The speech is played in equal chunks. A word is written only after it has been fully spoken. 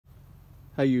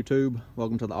Hey YouTube,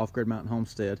 welcome to the Off-Grid Mountain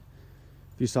Homestead.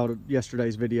 If you saw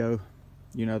yesterday's video,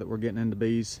 you know that we're getting into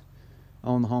bees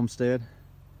on the homestead.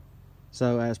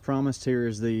 So as promised, here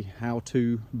is the how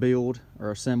to build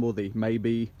or assemble the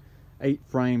MAYBEE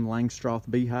 8-frame langstroth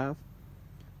beehive.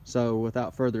 So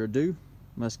without further ado,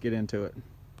 let's get into it.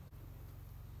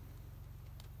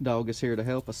 Dog is here to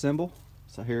help assemble.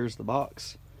 So here's the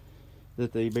box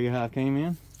that the beehive came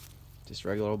in. Just a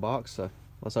regular old box. So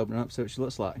let's open it up, see what she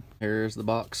looks like. Here's the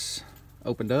box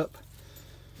opened up.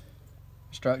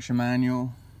 Instruction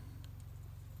manual,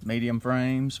 medium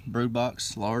frames, brood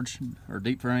box, large or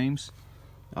deep frames,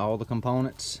 all the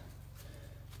components,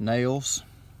 nails.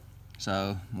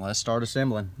 So let's start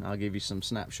assembling. I'll give you some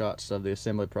snapshots of the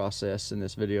assembly process in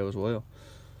this video as well.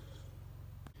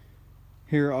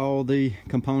 Here are all the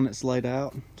components laid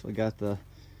out. So we got the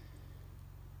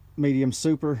medium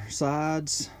super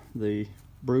sides, the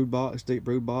brood box, deep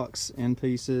brood box end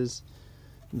pieces,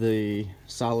 the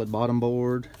solid bottom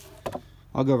board.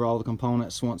 I'll go over all the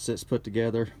components once it's put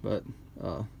together, but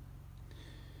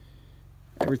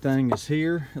everything is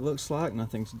here. It looks like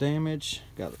nothing's damaged.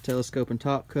 Got the telescoping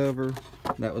top cover.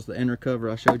 That was the inner cover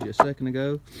I showed you a second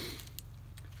ago.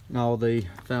 And all the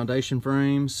foundation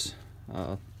frames,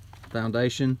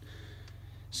 foundation.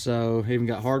 So even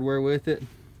got hardware with it.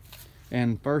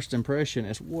 And first impression,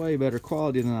 it's way better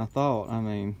quality than I thought. I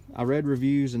mean, I read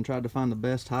reviews and tried to find the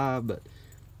best hive, but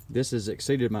this has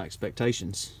exceeded my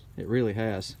expectations. It really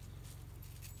has.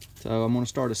 So I'm going to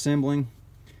start assembling,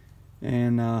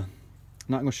 and I'm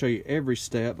not going to show you every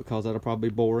step because that'll probably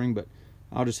be boring, but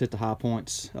I'll just hit the high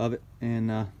points of it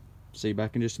and see you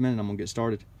back in just a minute. I'm going to get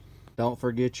started. Don't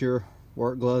forget your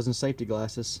work gloves and safety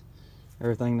glasses.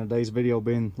 Everything in today's video will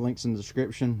be in links in the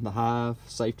description. The hive,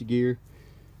 safety gear,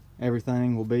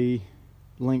 everything will be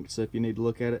linked, so if you need to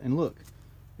look at it. And look,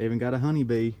 they even got a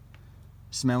honeybee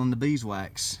smelling the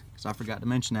beeswax, because I forgot to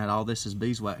mention that all this is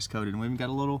beeswax coated, and we even got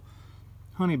a little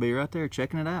honeybee right there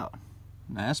checking it out.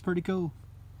 Now, that's pretty cool.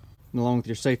 And along with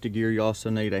your safety gear, you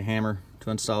also need a hammer to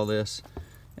install this,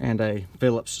 and a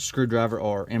Phillips screwdriver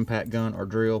or impact gun or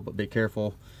drill, but be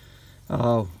careful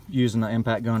using the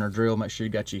impact gun or drill. Make sure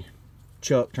you got your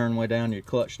chuck turned way down, your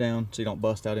clutch down, so you don't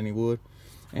bust out any wood.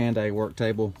 And a work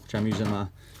table, which I'm using my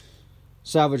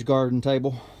salvage garden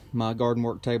table, my garden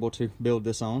work table, to build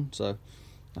this on. So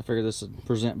I figure this would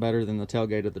present better than the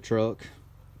tailgate of the truck.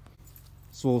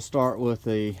 So we'll start with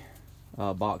the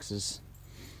boxes.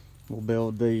 We'll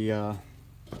build the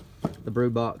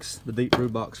brood box, the deep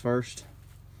brood box first.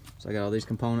 So I got all these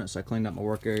components. I cleaned up my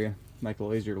work area, make it a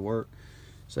little easier to work.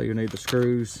 So you'll need the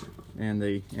screws and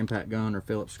the impact gun or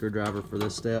Phillips screwdriver for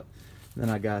this step. Then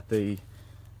I got the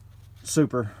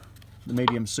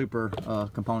medium super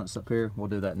components up here. We'll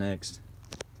do that next.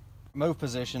 Move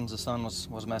positions, the sun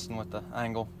was messing with the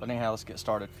angle, but anyhow, let's get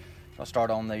started. I'll start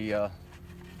on the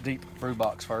deep brood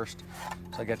box first.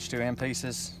 So I got your two end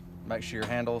pieces. Make sure your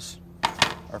handles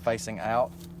are facing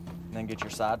out, and then get your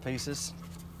side pieces.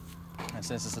 And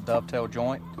since it's a dovetail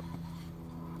joint,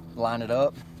 line it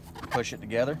up, push it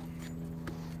together.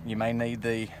 You may need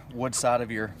the wood side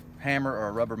of your hammer or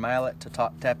a rubber mallet to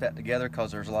tap that together,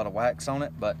 because there's a lot of wax on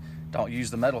it, but don't use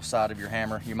the metal side of your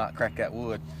hammer. You might crack that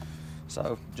wood.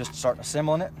 So just start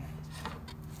assembling it.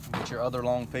 Get your other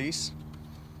long piece,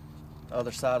 the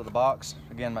other side of the box.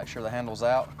 Again, make sure the handle's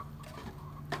out.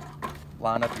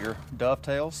 Line up your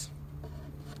dovetails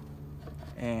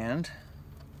and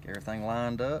get everything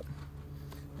lined up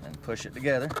and push it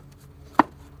together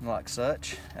like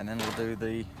such. And then we'll do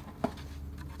the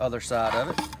other side of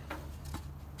it.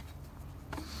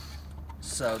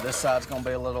 So this side's going to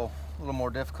be a little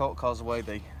more difficult because the way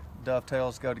the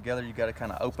dovetails go together, you got to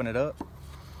kind of open it up,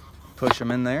 push them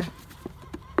in there.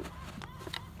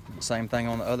 Same thing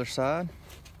on the other side.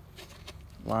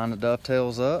 Line the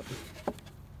dovetails up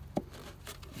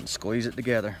and squeeze it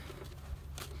together.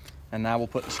 And now we'll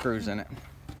put the screws in it.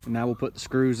 And now we'll put the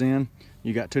screws in.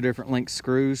 You got two different length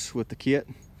screws with the kit.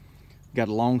 You got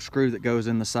a long screw that goes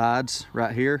in the sides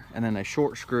right here, and then a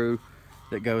short screw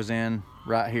that goes in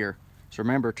right here. So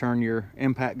remember, turn your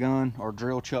impact gun or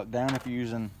drill chuck down if you're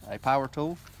using a power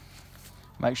tool.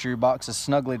 Make sure your box is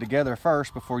snugly together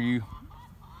first before you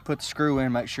put the screw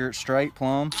in. Make sure it's straight,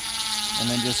 plumb, and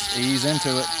then just ease into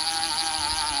it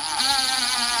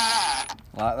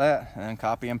like that, and then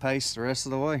copy and paste the rest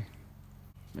of the way.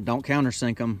 And don't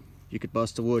countersink them. You could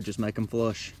bust the wood, just make them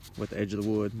flush with the edge of the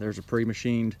wood. There's a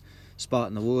pre-machined spot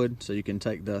in the wood, so you can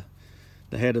take the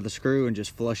head of the screw and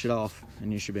just flush it off,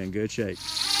 and you should be in good shape.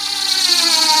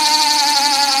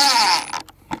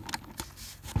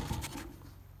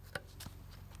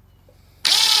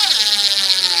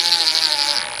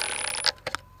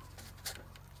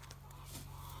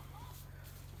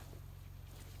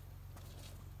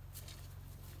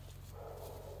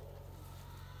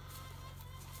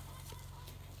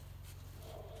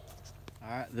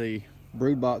 Alright, the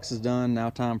brood box is done. Now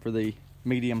time for the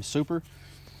medium super.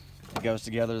 It goes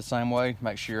together the same way.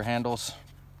 Make sure your handles,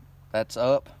 that's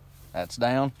up, that's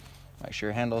down. Make sure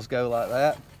your handles go like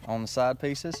that on the side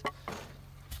pieces.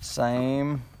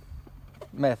 Same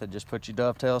method, just put your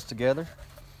dovetails together.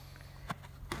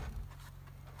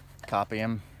 Copy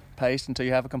and paste until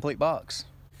you have a complete box.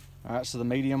 Alright, so the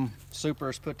medium super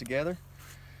is put together,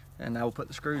 and now we'll put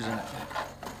the screws in it.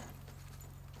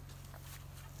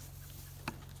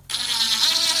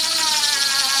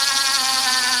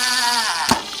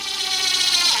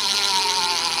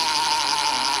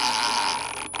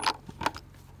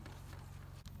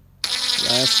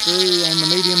 Last screw on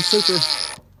the medium super.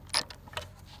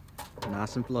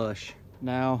 Nice and flush.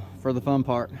 Now for the fun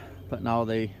part, putting all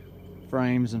the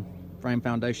frames and frame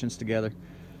foundations together.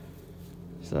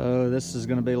 So this is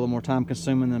going to be a little more time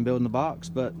consuming than building the box,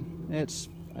 but it's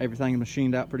everything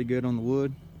machined out pretty good on the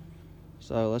wood.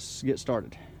 So let's get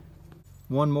started.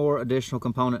 One more additional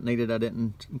component needed I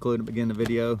didn't include at the beginning of the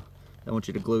video. I want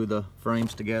you to glue the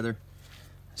frames together.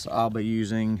 So I'll be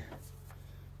using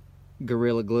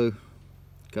Gorilla Glue,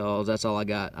 because that's all I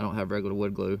got. I don't have regular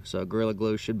wood glue, so Gorilla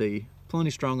Glue should be plenty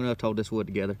strong enough to hold this wood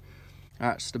together.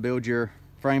 Alright, so to build your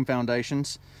frame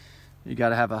foundations, you got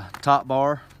to have a top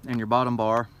bar and your bottom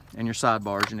bar and your side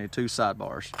bars. You need 2 side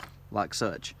bars, like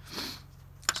such.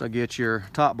 So get your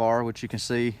top bar, which you can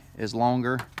see is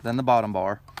longer than the bottom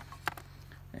bar.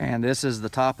 And this is the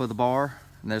top of the bar,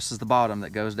 and this is the bottom that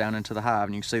goes down into the hive.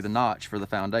 And you can see the notch for the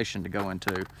foundation to go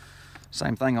into.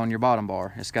 Same thing on your bottom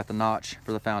bar. It's got the notch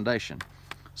for the foundation.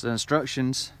 So the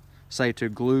instructions say to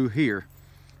glue here.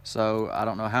 So I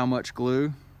don't know how much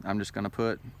glue. I'm just going to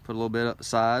put a little bit up the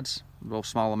sides, a little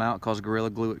small amount, because Gorilla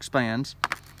Glue expands.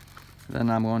 Then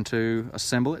I'm going to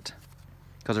assemble it,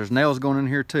 because there's nails going in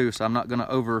here too, so I'm not going to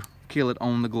overkill it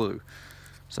on the glue.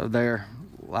 So there,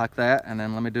 like that, and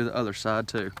then let me do the other side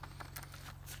too.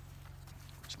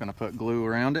 Just going to put glue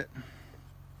around it.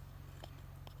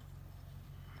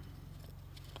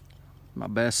 My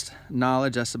best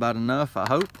knowledge, that's about enough, I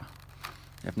hope.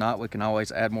 If not, we can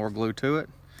always add more glue to it,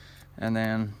 and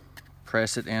then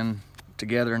press it in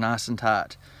together nice and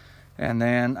tight. And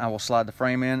then I will slide the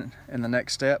frame in the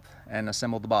next step and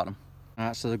assemble the bottom. All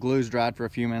right, so the glue's dried for a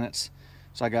few minutes.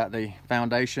 So I got the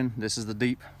foundation. This is the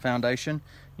deep foundation.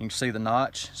 You can see the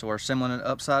notch. So we're assembling it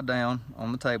upside down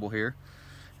on the table here.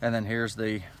 And then here's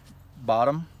the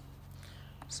bottom.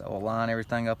 So we'll line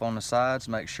everything up on the sides,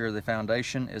 make sure the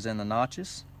foundation is in the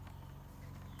notches,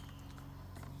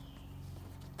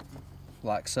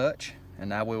 like such. And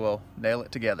now we will nail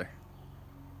it together.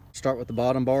 Start with the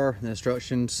bottom bar. The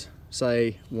instructions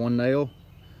say 1 nail,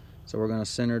 so we're going to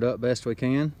center it up best we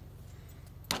can.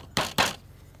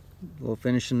 Little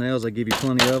finishing nails, they give you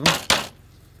plenty of them.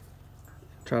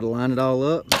 Try to line it all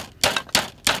up.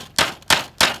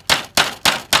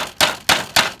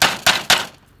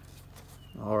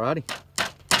 Alrighty.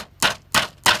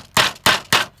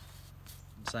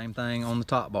 Same thing on the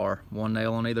top bar. 1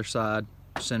 nail on either side,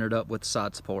 centered up with the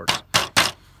side supports.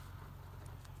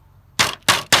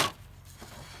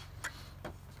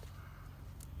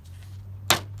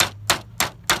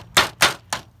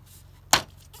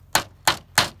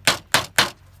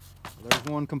 There's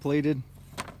one completed,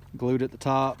 glued at the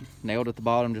top, nailed at the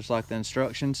bottom just like the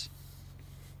instructions.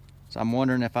 So I'm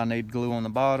wondering if I need glue on the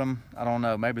bottom. I don't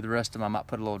know, maybe the rest of them I might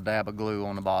put a little dab of glue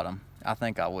on the bottom. I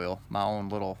think I will, my own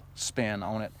little spin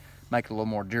on it, make it a little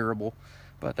more durable.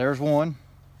 But there's one.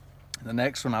 The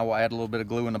next one I will add a little bit of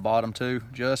glue in the bottom too,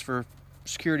 just for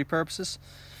security purposes.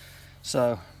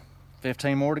 So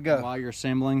 15 more to go. While you're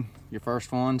assembling your first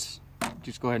ones,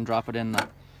 just go ahead and drop it in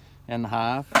the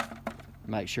hive.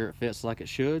 Make sure it fits like it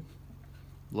should.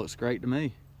 Looks great to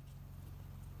me.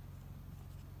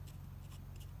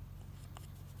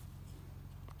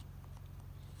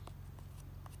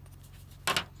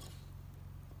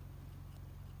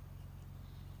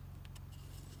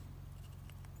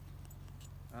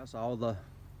 That's all the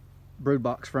brood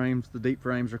box frames, the deep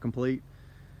frames are complete.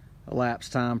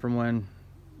 Elapsed time from when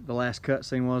the last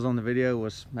cutscene was on the video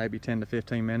was maybe 10 to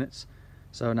 15 minutes.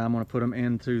 So now I'm going to put them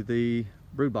into the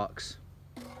brood box.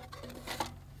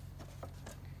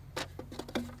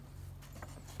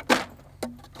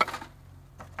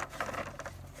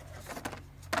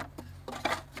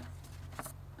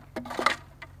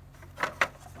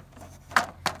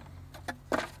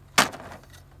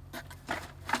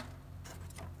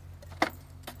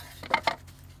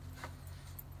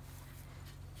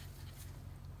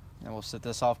 And we'll set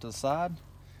this off to the side.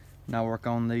 Now work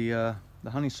on the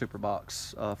honey super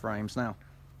box frames now.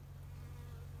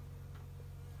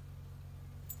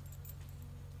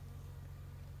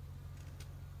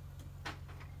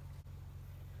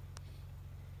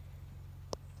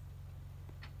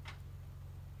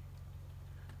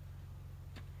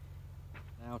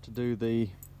 Now to do the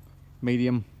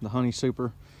medium, the honey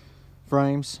super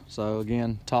frames. So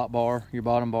again, top bar, your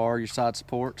bottom bar, your side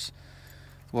supports.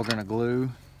 We're gonna glue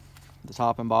the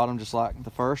top and bottom just like the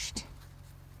first.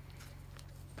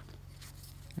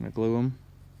 Gonna glue them,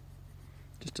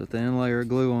 just a thin layer of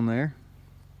glue on there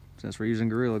since we're using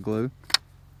Gorilla Glue.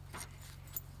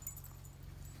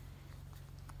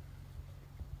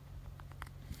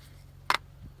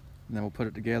 And then we'll put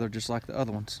it together just like the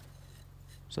other ones.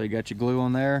 So you got your glue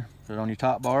on there, put it on your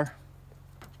top bar,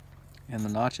 and the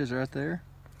notches right there.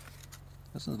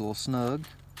 This is a little snug.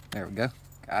 There we go,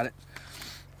 got it.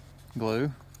 Glue,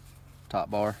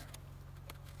 top bar,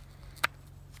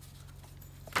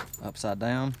 upside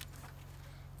down,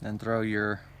 then throw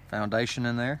your foundation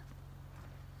in there,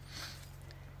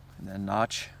 and then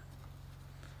notch,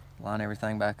 line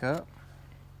everything back up,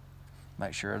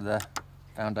 make sure the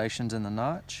foundation's in the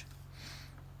notch,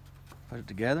 put it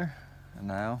together, and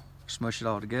now smush it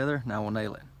all together. Now we'll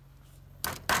nail it.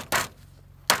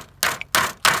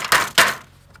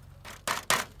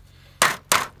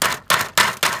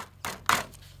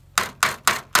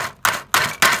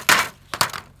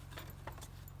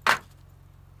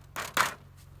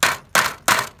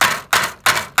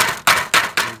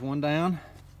 One down,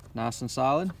 nice and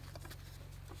solid.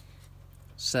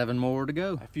 7 more to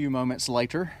go. A few moments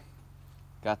later,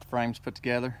 got the frames put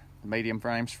together, the medium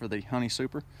frames for the Honey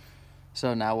Super.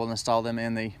 So now we'll install them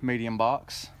in the medium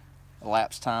box.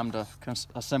 Elapsed time to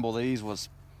assemble these was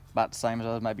about the same as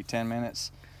others, maybe 10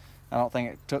 minutes. I don't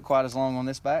think it took quite as long on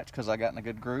this batch because I got in a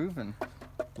good groove, and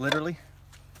literally,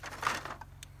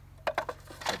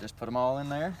 I just put them all in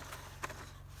there.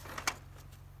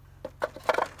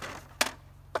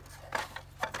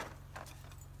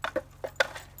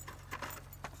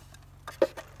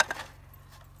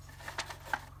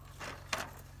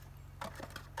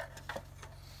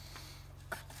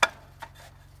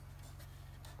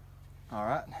 All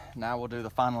right, now we'll do the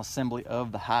final assembly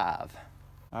of the hive.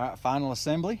 All right, final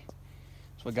assembly.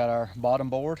 So we got our bottom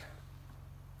board.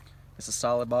 It's a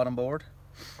solid bottom board.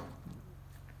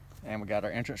 And we got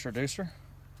our entrance reducer.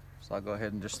 So I'll go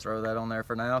ahead and just throw that on there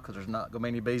for now because there's not gonna be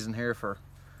any bees in here for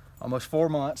almost 4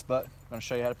 months, but I'm gonna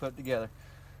show you how to put it together.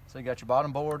 So you got your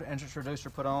bottom board, entrance reducer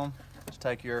put on. Just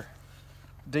take your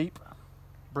deep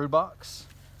brood box,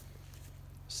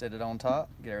 sit it on top,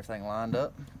 get everything lined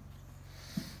up.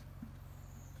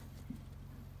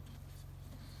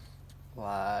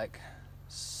 Like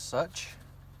such.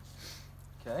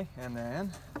 Okay, and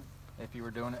then if you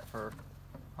were doing it for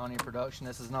honey production,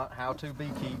 this is not how to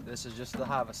beekeep, this is just the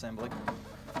hive assembly.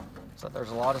 So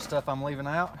there's a lot of stuff I'm leaving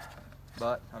out,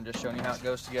 but I'm just showing you how it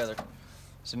goes together.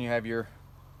 So then you have your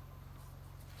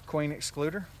queen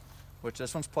excluder, which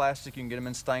this one's plastic. You can get them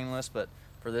in stainless, but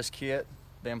for this kit,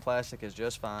 being plastic is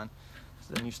just fine.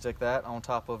 So then you stick that on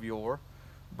top of your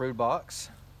brood box.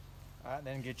 All right,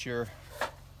 then get your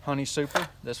Honey Super.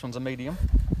 This one's a medium.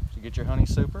 So you get your Honey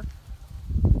Super,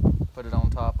 put it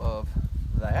on top of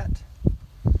that,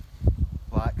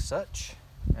 like such,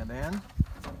 and then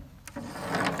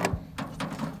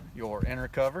your inner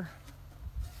cover,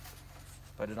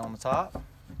 put it on the top,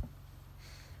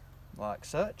 like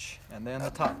such, and then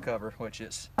the top cover, which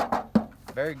is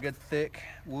very good thick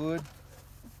wood.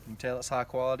 You can tell it's high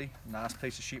quality. Nice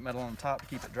piece of sheet metal on the top to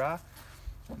keep it dry.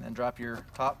 And then drop your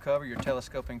top cover, your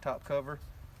telescoping top cover,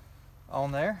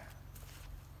 on there,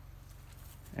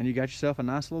 and you got yourself a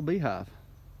nice little beehive.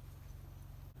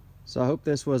 So I hope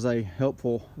this was a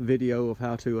helpful video of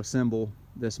how to assemble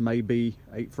this MAYBEE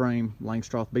 8-frame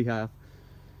langstroth beehive.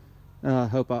 I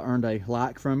hope I earned a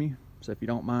like from you. So if you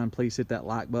don't mind, please hit that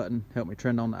like button. Help me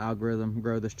trend on the algorithm,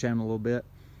 grow this channel a little bit.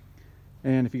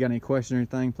 And if you got any questions or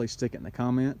anything, please stick it in the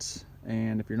comments.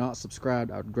 And if you're not subscribed,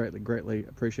 I would greatly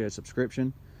appreciate a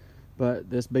subscription.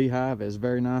 But this beehive is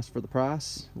very nice for the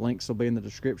price. Links will be in the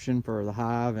description for the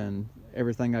hive and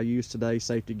everything I used today,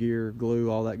 safety gear, glue,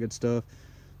 all that good stuff.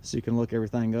 So you can look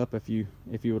everything up if you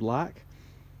would like.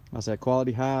 I said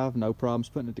quality hive, no problems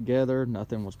putting it together,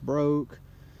 nothing was broke,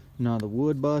 none of the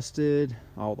wood busted,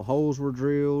 all the holes were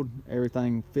drilled,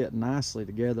 everything fit nicely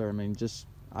together. I mean, just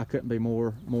I couldn't be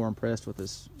more impressed with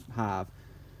this hive.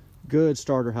 Good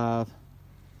starter hive.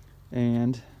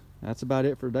 And that's about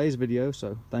it for today's video.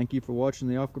 So thank you for watching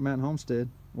the Off Grid Mountain Homestead.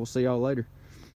 We'll see y'all later.